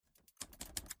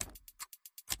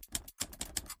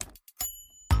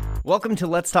Welcome to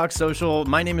Let's Talk Social.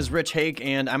 My name is Rich Hake,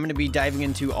 and I'm going to be diving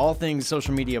into all things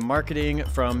social media marketing,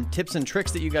 from tips and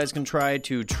tricks that you guys can try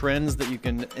to trends that you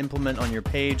can implement on your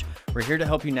page. We're here to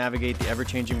help you navigate the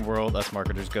ever-changing world us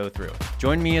marketers go through.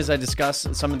 Join me as I discuss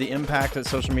some of the impact that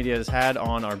social media has had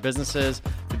on our businesses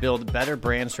to build better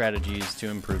brand strategies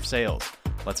to improve sales.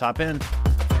 Let's hop in.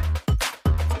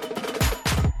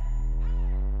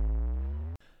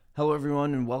 Hello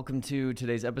everyone, and welcome to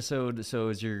today's episode. So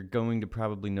as you're going to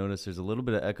probably notice, there's a little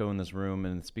bit of echo in this room,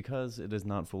 and it's because it is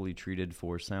not fully treated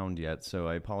for sound yet. So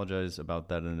I apologize about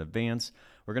that in advance.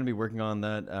 We're going to be working on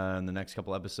that in the next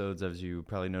couple episodes. As you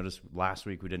probably noticed, last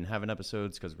week we didn't have an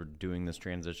episode because we're doing this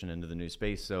transition into the new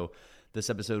space. So this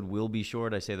episode will be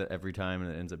short. I say that every time,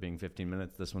 and it ends up being 15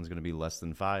 minutes. This one's going to be less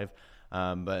than 5.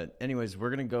 But anyways, we're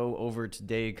going to go over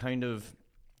today kind of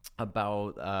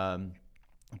about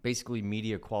basically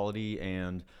media quality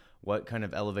and what kind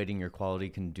of elevating your quality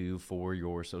can do for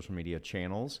your social media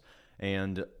channels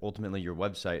and ultimately your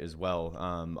website as well.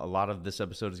 A lot of this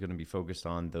episode is going to be focused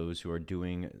on those who are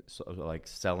doing like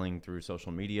selling through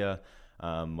social media,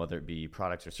 whether it be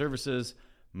products or services.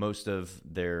 Most of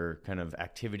their kind of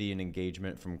activity and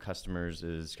engagement from customers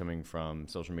is coming from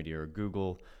social media or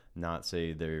Google, not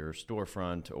say their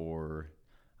storefront or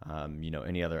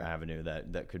any other avenue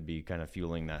that could be kind of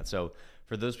fueling that. So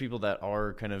for those people that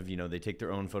are kind of, they take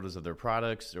their own photos of their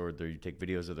products, or they take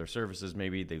videos of their services,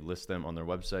 maybe they list them on their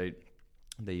website,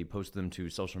 they post them to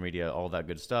social media, all that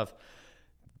good stuff.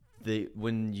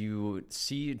 When you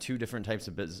see two different types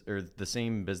of business, or the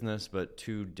same business, but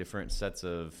two different sets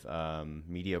of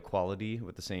media quality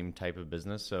with the same type of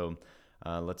business. So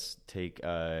let's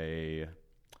do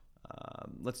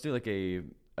like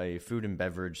a food and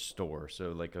beverage store.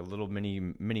 So like a little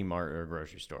mini mart or a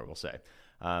grocery store, we'll say.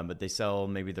 But they sell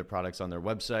maybe their products on their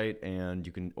website, and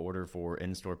you can order for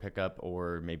in-store pickup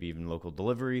or maybe even local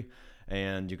delivery.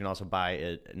 And you can also buy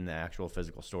it in the actual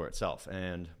physical store itself.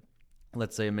 And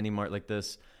let's say a mini mart like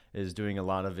this is doing a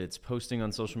lot of its posting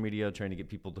on social media, trying to get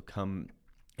people to come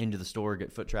into the store,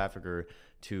 get foot traffic, or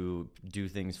to do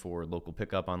things for local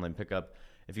pickup, online pickup.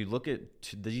 If you look at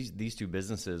these two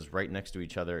businesses right next to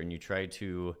each other and you try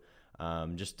to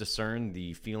just discern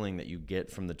the feeling that you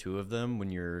get from the two of them when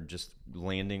you're just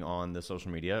landing on the social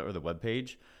media or the web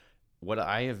page, what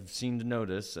I have seemed to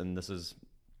notice, and this is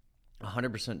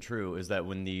 100% true, is that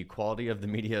when the quality of the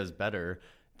media is better,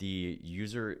 the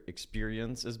user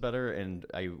experience is better, and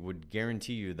I would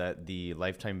guarantee you that the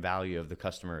lifetime value of the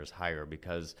customer is higher,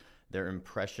 because their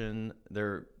impression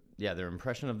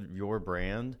of your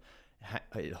brand,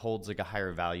 it holds like a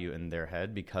higher value in their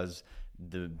head, because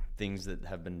the things that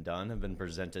have been done have been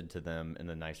presented to them in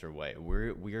a nicer way.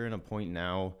 We're in a point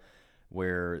now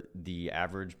where the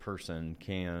average person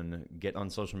can get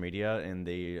on social media and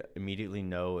they immediately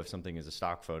know if something is a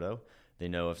stock photo. They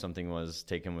know if something was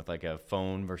taken with like a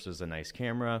phone versus a nice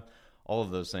camera, all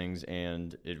of those things.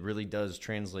 And it really does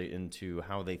translate into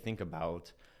how they think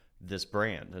about this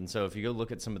brand. And so if you go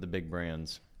look at some of the big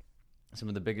brands, some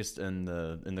of the biggest in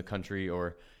the country,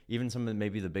 or even some of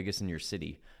maybe the biggest in your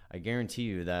city, I guarantee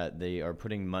you that they are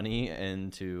putting money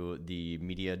into the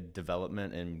media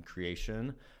development and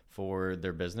creation for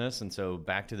their business. And so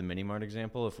back to the mini mart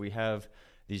example, if we have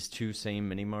these two same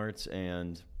mini marts,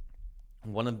 and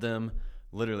one of them,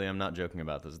 literally, I'm not joking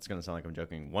about this, it's going to sound like I'm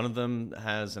joking, one of them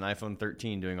has an iPhone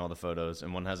 13 doing all the photos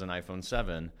and one has an iPhone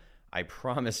 7, I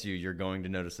promise you're going to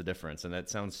notice the difference. And that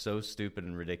sounds so stupid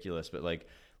and ridiculous, but like,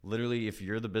 literally, if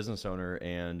you're the business owner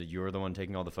and you're the one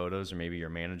taking all the photos, or maybe your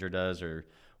manager does, or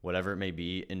whatever it may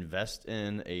be, invest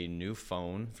in a new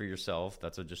phone for yourself.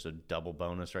 That's just a double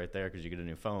bonus right there, because you get a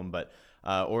new phone. But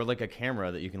or like a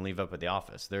camera that you can leave up at the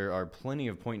office. There are plenty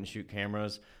of point and shoot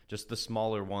cameras, just the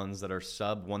smaller ones that are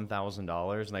sub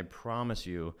 $1,000. And I promise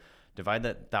you, divide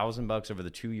that $1,000 over the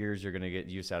 2 years, you're going to get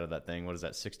use out of that thing. What is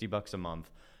that? $60 a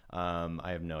month.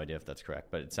 I have no idea if that's correct,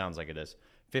 but it sounds like it is.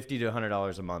 $50 to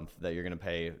 $100 a month that you're going to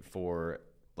pay for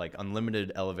like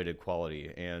unlimited elevated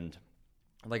quality. And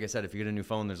like I said, if you get a new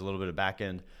phone, there's a little bit of back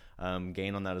end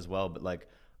gain on that as well. But like,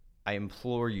 I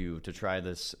implore you to try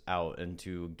this out and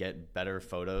to get better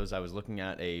photos. I was looking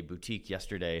at a boutique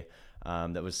yesterday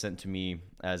that was sent to me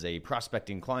as a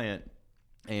prospecting client,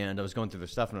 and I was going through their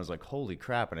stuff and I was like, holy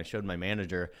crap. And I showed my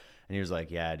manager, and he was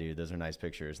like, yeah, dude, those are nice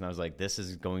pictures. And I was like, this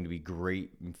is going to be great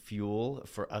fuel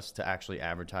for us to actually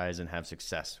advertise and have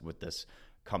success with this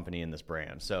company and this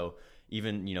brand. So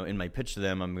even, in my pitch to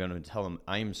them, I'm going to tell them,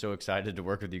 I am so excited to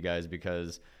work with you guys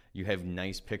because you have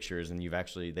nice pictures and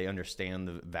they understand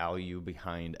the value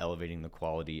behind elevating the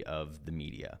quality of the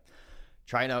media.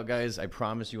 Try it out, guys. I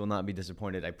promise you will not be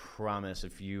disappointed. I promise.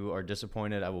 If you are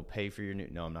disappointed, I will pay for your new...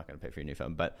 No, I'm not going to pay for your new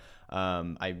phone, but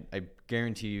I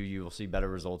guarantee you will see better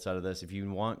results out of this. If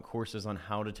you want courses on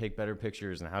how to take better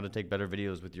pictures and how to take better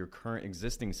videos with your current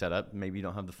existing setup, maybe you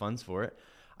don't have the funds for it,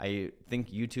 I think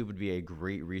YouTube would be a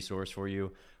great resource for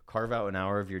you. Carve out an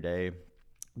hour of your day.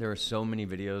 There are so many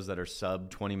videos that are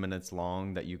sub 20 minutes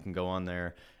long that you can go on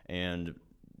there and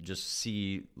just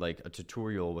see like a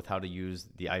tutorial with how to use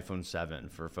the iPhone 7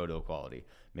 for photo quality.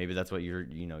 Maybe that's what you're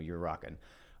rocking.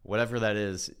 Whatever that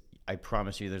is, I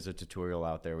promise you there's a tutorial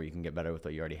out there where you can get better with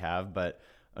what you already have. But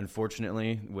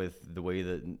unfortunately, with the way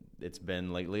that it's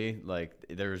been lately, like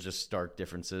there's just stark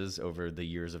differences over the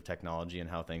years of technology and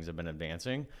how things have been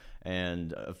advancing.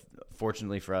 And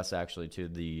fortunately for us, actually,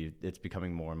 it's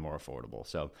becoming more and more affordable.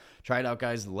 So try it out,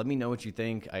 guys. Let me know what you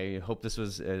think. I hope this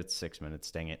was... It's 6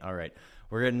 minutes. Dang it. All right.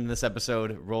 We're getting this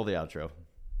episode. Roll the outro.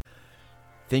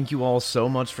 Thank you all so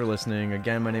much for listening.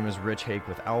 Again, my name is Rich Hake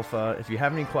with Alpha. If you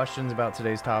have any questions about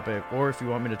today's topic, or if you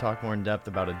want me to talk more in depth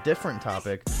about a different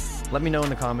topic, let me know in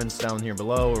the comments down here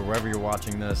below or wherever you're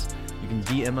watching this. You can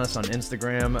DM us on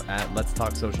Instagram at Let's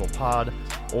Talk Social Pod,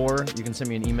 or you can send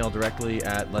me an email directly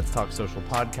at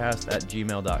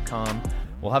letstalksocialpodcast@gmail.com.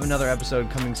 We'll have another episode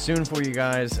coming soon for you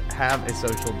guys. Have a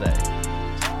social day.